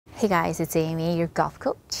Hey guys, it's Aimee, your golf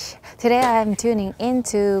coach. Today I'm tuning in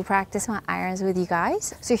to practice my irons with you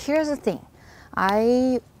guys. So here's the thing.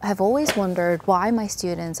 I have always wondered why a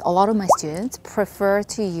lot of my students prefer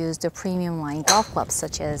to use the premium line golf clubs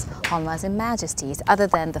such as Honmas and Majesties, other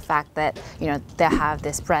than the fact that, they have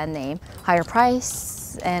this brand name, higher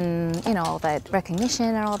price, and that recognition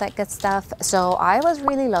and all that good stuff. So I was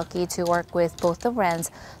really lucky to work with both the brands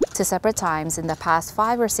to separate times in the past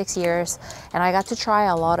 5 or 6 years, and I got to try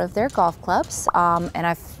a lot of their golf clubs, and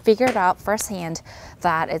I figured out firsthand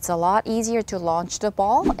that it's a lot easier to launch the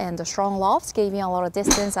ball, and the strong lofts gave me a lot of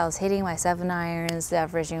distance. I was hitting my 7 irons,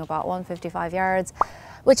 averaging about 155 yards,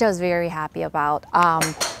 which I was very happy about.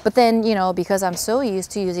 But then, because I'm so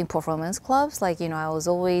used to using performance clubs, I was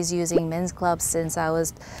always using men's clubs since I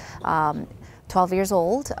was 12 years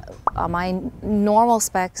old. My normal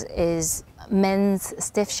specs is men's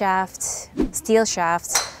stiff shaft, steel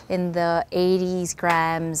shafts in the 80s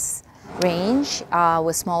grams range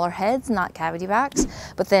with smaller heads, not cavity backs.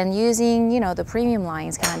 But then using, the premium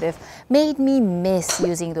lines kind of made me miss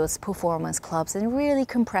using those performance clubs and really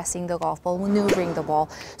compressing the golf ball, maneuvering the ball.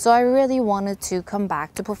 So I really wanted to come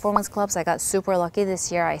back to performance clubs. I got super lucky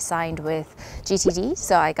this year. I signed with GTD,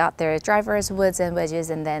 so I got their drivers, woods, and wedges,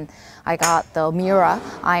 and then I got the Miura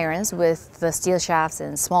irons with the steel shafts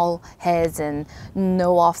and small heads and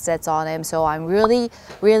no offsets on them. So I'm really,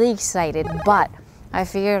 really excited. But I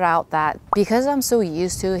figured out that because I'm so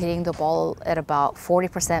used to hitting the ball at about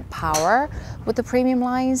 40% power with the premium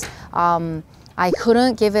lines, I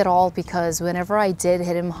couldn't give it all, because whenever I did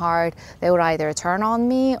hit them hard, they would either turn on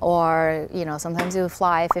me or, sometimes it would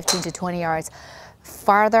fly 15 to 20 yards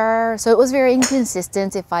farther. So it was very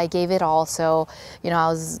inconsistent if I gave it all. So, I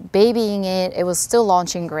was babying it. It was still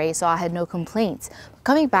launching great, so I had no complaints.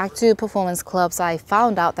 Coming back to performance clubs, I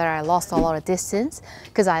found out that I lost a lot of distance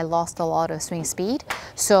because I lost a lot of swing speed.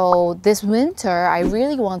 So this winter, I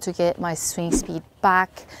really want to get my swing speed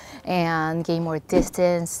back and gain more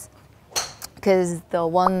distance, because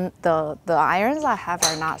the irons I have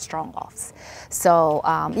are not strong lofts. So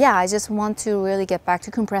yeah, I just want to really get back to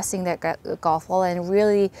compressing that golf ball and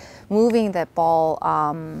really moving that ball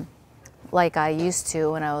like I used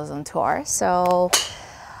to when I was on tour. So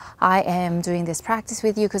I am doing this practice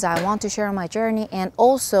with you because I want to share my journey, and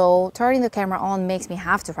also turning the camera on makes me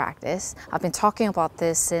have to practice. I've been talking about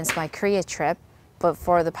this since my Korea trip, but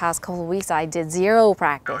for the past couple of weeks I did zero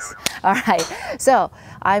practice. All right, so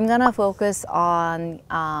I'm gonna focus on,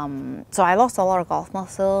 so I lost a lot of golf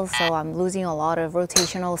muscles, so I'm losing a lot of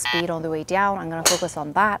rotational speed on the way down. I'm gonna focus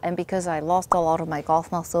on that, and because I lost a lot of my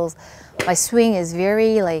golf muscles, my swing is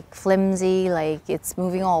very flimsy, it's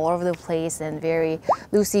moving all over the place and very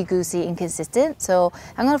loosey-goosey, inconsistent. So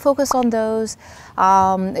I'm gonna focus on those.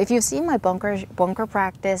 If you've seen my bunker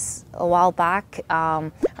practice a while back,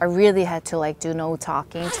 I really had to do no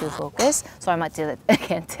talking to focus, so I might do it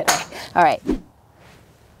again today. All right.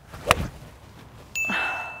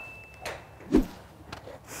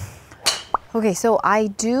 Okay, so I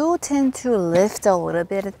do tend to lift a little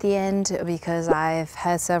bit at the end because I've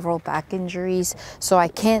had several back injuries, so I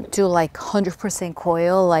can't do 100%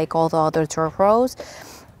 coil like all the other tour pros.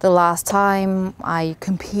 The last time I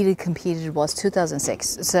competed was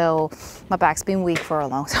 2006, so my back's been weak for a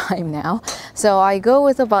long time now. So I go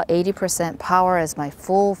with about 80% power as my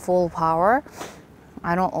full power.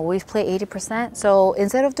 I don't always play 80%, so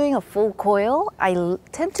instead of doing a full coil, I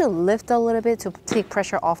tend to lift a little bit to take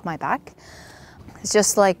pressure off my back. It's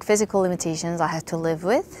just physical limitations I have to live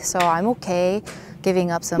with, so I'm okay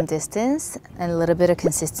giving up some distance and a little bit of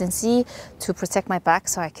consistency to protect my back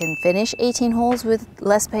so I can finish 18 holes with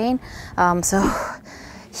less pain. So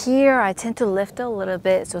here I tend to lift a little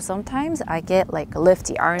bit, so sometimes I get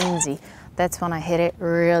lifty armsy. That's when I hit it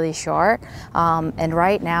really short. And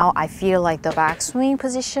right now I feel like the backswing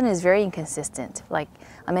position is very inconsistent.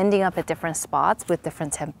 I'm ending up at different spots with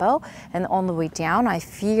different tempo, and on the way down I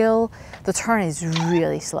feel the turn is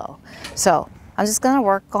really slow. So I'm just gonna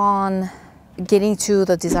work on getting to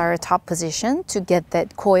the desired top position to get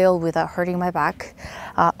that coil without hurting my back,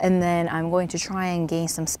 and then I'm going to try and gain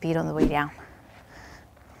some speed on the way down.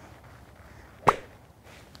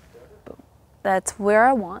 That's where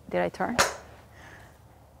I want. Did I turn?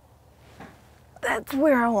 That's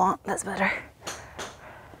where I want. That's better.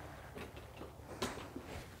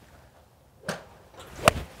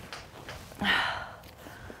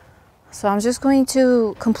 So I'm just going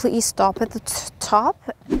to completely stop at the top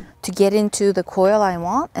to get into the coil I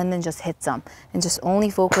want, and then just hit some and just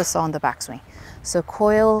only focus on the backswing. So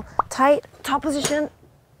coil tight, top position.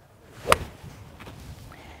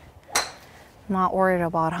 Not worried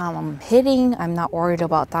about how I'm hitting. I'm not worried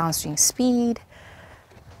about downswing speed.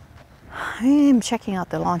 I am checking out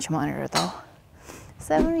the launch monitor though.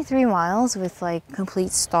 73 miles with like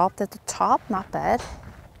complete stop at the top, not bad.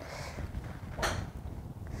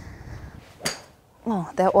 Oh,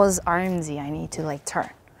 that was RMZ. I need to like turn.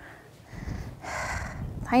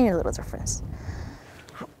 Tiny little difference.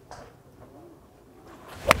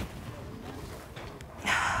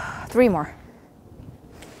 Three more.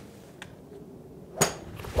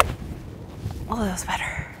 Oh, that was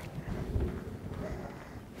better.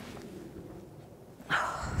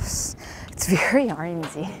 Oh, it's very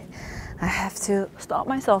RMZ. I have to stop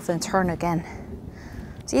myself and turn again.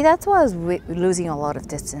 See, that's why I was losing a lot of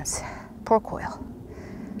distance. Poor coil.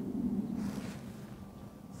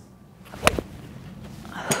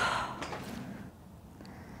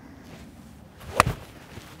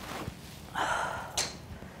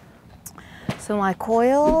 So my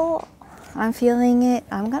coil, I'm feeling it.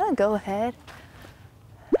 I'm gonna go ahead.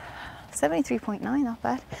 73.9, not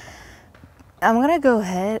bad. I'm gonna go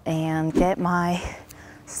ahead and get my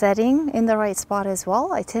setting in the right spot as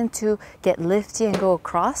well. I tend to get lifty and go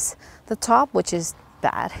across the top, which is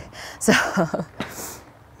bad. So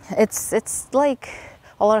it's like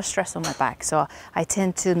a lot of stress on my back. So I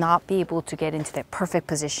tend to not be able to get into that perfect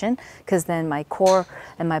position because then my core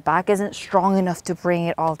and my back isn't strong enough to bring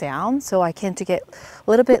it all down. So I tend to get a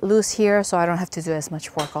little bit loose here so I don't have to do as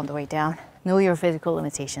much work on the way down. Know your physical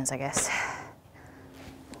limitations, I guess.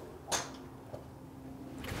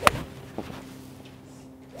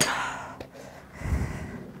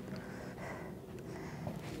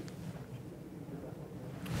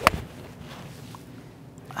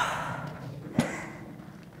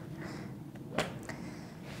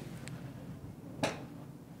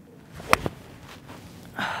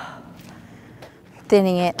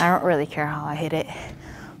 Thinning it, I don't really care how I hit it.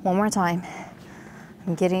 One more time.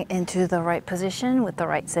 I'm getting into the right position with the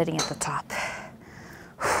right setting at the top.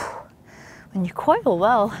 When you coil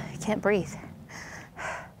well, you can't breathe.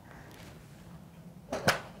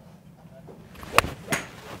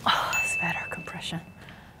 Oh, it's better compression.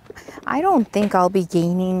 I don't think I'll be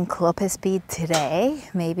gaining club head speed today,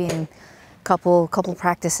 maybe in couple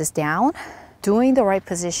practices down. Doing the right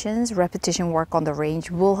positions, repetition work on the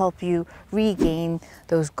range will help you regain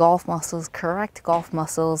those golf muscles, correct golf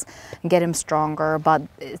muscles, and get them stronger. But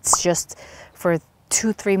it's just for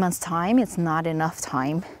 2-3 months time, it's not enough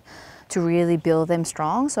time to really build them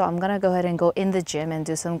strong. So I'm gonna go ahead and go in the gym and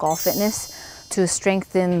do some golf fitness to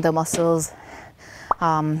strengthen the muscles,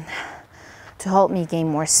 to help me gain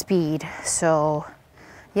more speed. So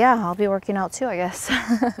yeah, I'll be working out too, I guess.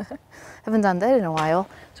 Haven't done that in a while.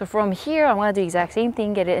 So from here, I'm gonna do the exact same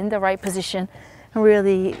thing, get it in the right position and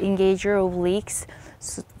really engage your obliques.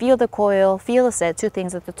 So feel the coil, feel the set, two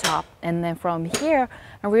things at the top. And then from here,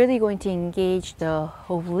 I'm really going to engage the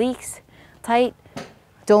obliques tight.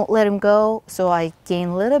 Don't let them go. So I gain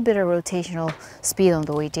a little bit of rotational speed on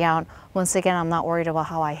the way down. Once again, I'm not worried about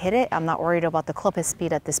how I hit it. I'm not worried about the club head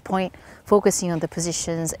speed at this point, focusing on the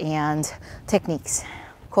positions and techniques.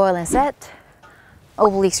 Coil and set,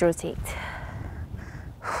 obliques rotate.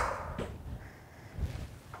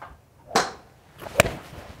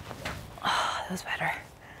 Oh, that was better.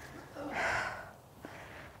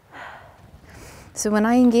 So when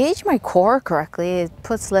I engage my core correctly, it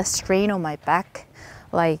puts less strain on my back,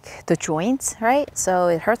 like the joints, right? So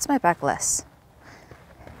it hurts my back less.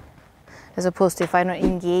 As opposed to if I don't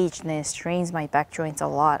engage, then it strains my back joints a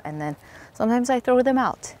lot, and then sometimes I throw them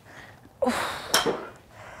out.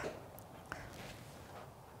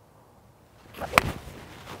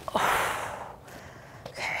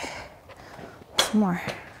 Okay, some more.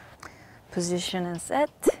 Position and set.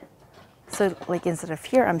 So like instead of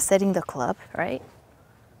here, I'm setting the club, right?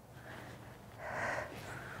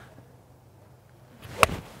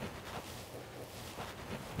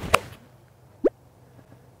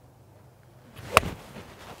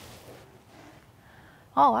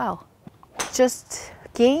 Oh wow, just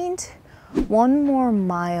gained 1 more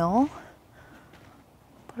mile,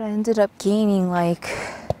 but I ended up gaining like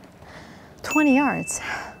 20 yards.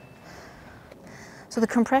 So the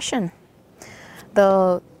compression,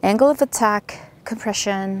 the angle of attack,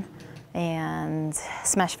 compression, and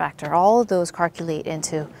smash factor, all of those calculate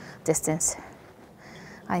into distance.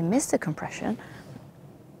 I missed the compression.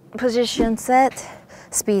 Position, set,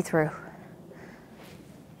 speed through.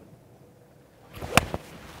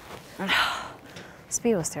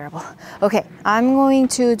 Speed was terrible. Okay, I'm going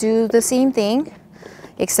to do the same thing,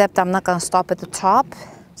 except I'm not gonna stop at the top.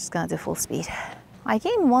 Just gonna do full speed. I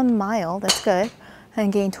gained 1 mile, that's good.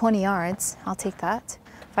 And gained 20 yards, I'll take that.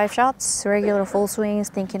 5 shots, regular full swings,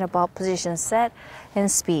 thinking about position, set, and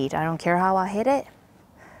speed. I don't care how I hit it.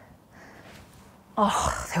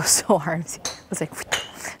 Oh, that was so hard. It was like,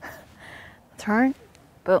 turn,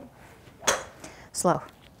 boom, slow.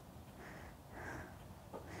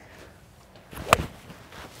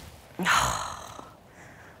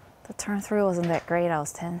 The turn through wasn't that great, I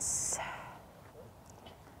was tense.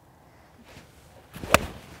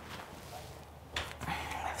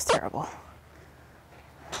 That was terrible.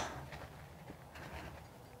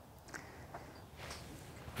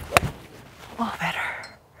 Oh, better.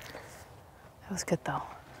 That was good though.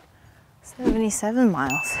 77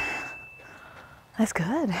 miles. That's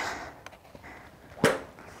good.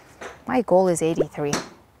 My goal is 83.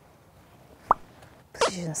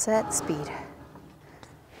 Position set, speed.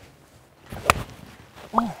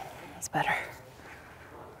 Oh, that's better.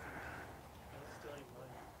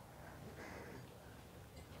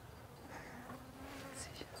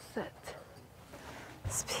 Position set,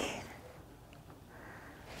 speed.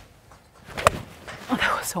 Oh,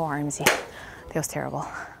 that was so armsy. That was terrible.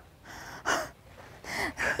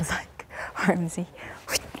 It was like armsy.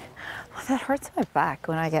 Oh, that hurts my back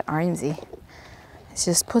when I get armsy. It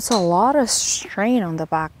just puts a lot of strain on the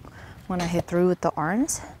back when I hit through with the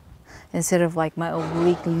arms, instead of like my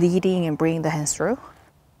oblique leading and bringing the hands through.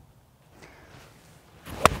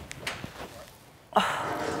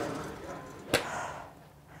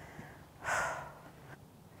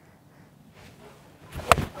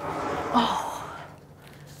 Oh,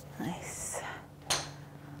 nice.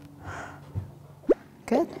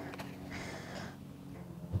 Good.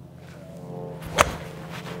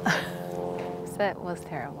 That was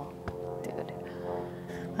terrible, dude.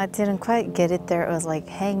 I didn't quite get it there. It was like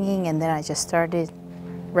hanging, and then I just started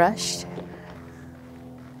rushed.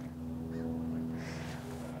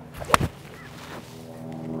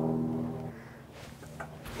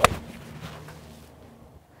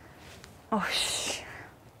 Oh,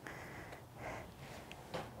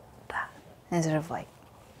 that instead of like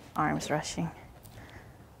arms rushing.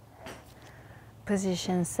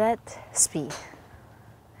 Position set, speed.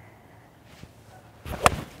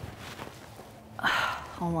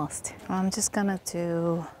 Almost. I'm just gonna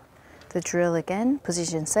do the drill again.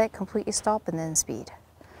 Position set, completely stop, and then speed.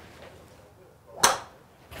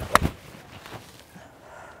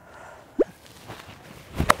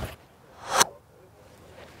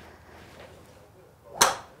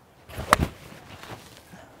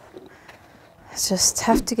 Just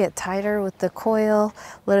have to get tighter with the coil,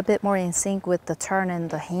 a little bit more in sync with the turn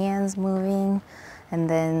and the hands moving, and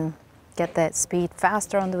then get that speed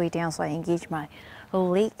faster on the way down so I engage my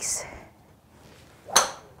obliques.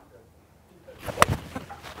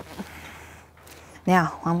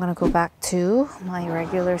 Now I'm gonna go back to my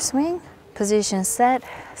regular swing. Position set,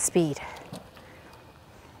 speed.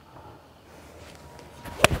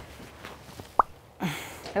 It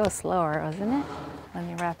was slower, wasn't it? Let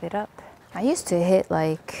me wrap it up. I used to hit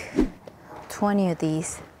like 20 of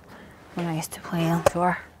these when I used to play on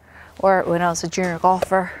tour, or when I was a junior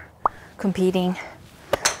golfer competing.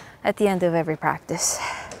 At the end of every practice,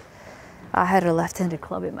 I had a left-handed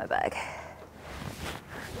club in my bag.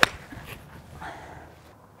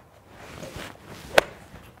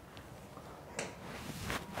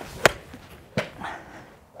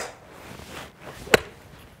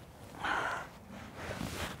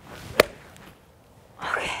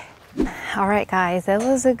 All right, guys, that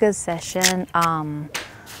was a good session.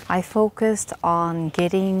 I focused on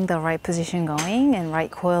getting the right position going and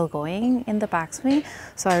right coil going in the backswing.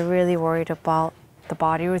 So I really worried about the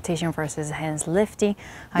body rotation versus hands lifting.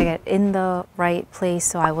 I got in the right place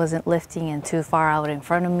so I wasn't lifting and too far out in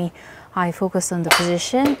front of me. I focused on the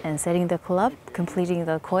position and setting the club, completing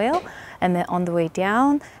the coil, and then on the way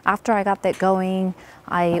down, after I got that going,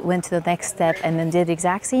 I went to the next step and then did the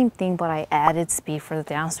exact same thing, but I added speed for the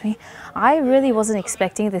downswing. I really wasn't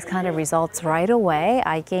expecting this kind of results right away.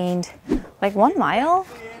 I gained like 1 mile,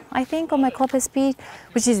 I think, on my club head speed,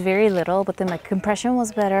 which is very little, but then my compression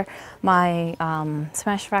was better. My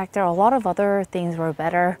smash factor, a lot of other things were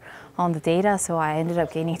better on the data, so I ended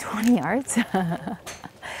up gaining 20 yards.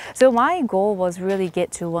 So my goal was really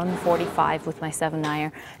get to 145 with my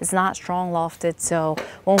 7-iron. It's not strong lofted, so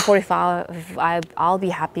 145 I'll be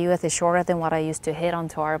happy with. It's shorter than what I used to hit on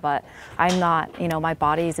tour, but I'm not, you know, my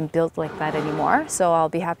body isn't built like that anymore. So I'll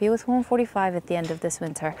be happy with 145 at the end of this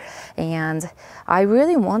winter. And I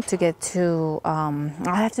really want to get to, I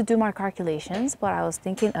have to do my calculations, but I was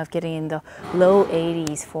thinking of getting in the low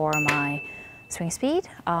 80s for my swing speed,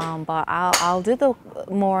 but I'll do the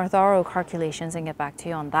more thorough calculations and get back to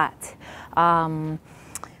you on that.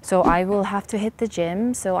 So I will have to hit the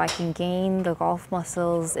gym so I can gain the golf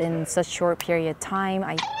muscles in such short period of time.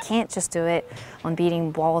 I can't just do it on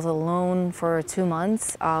beating balls alone for 2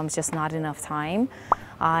 months. It's just not enough time.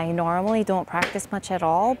 I normally don't practice much at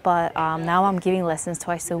all, but now I'm giving lessons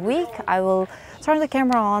twice a week. I will turn the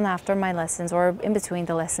camera on after my lessons or in between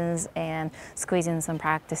the lessons and squeeze in some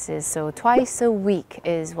practices. So twice a week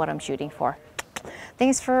is what I'm shooting for.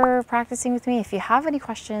 Thanks for practicing with me. If you have any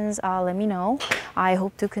questions, let me know. I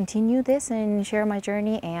hope to continue this and share my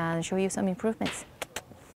journey and show you some improvements.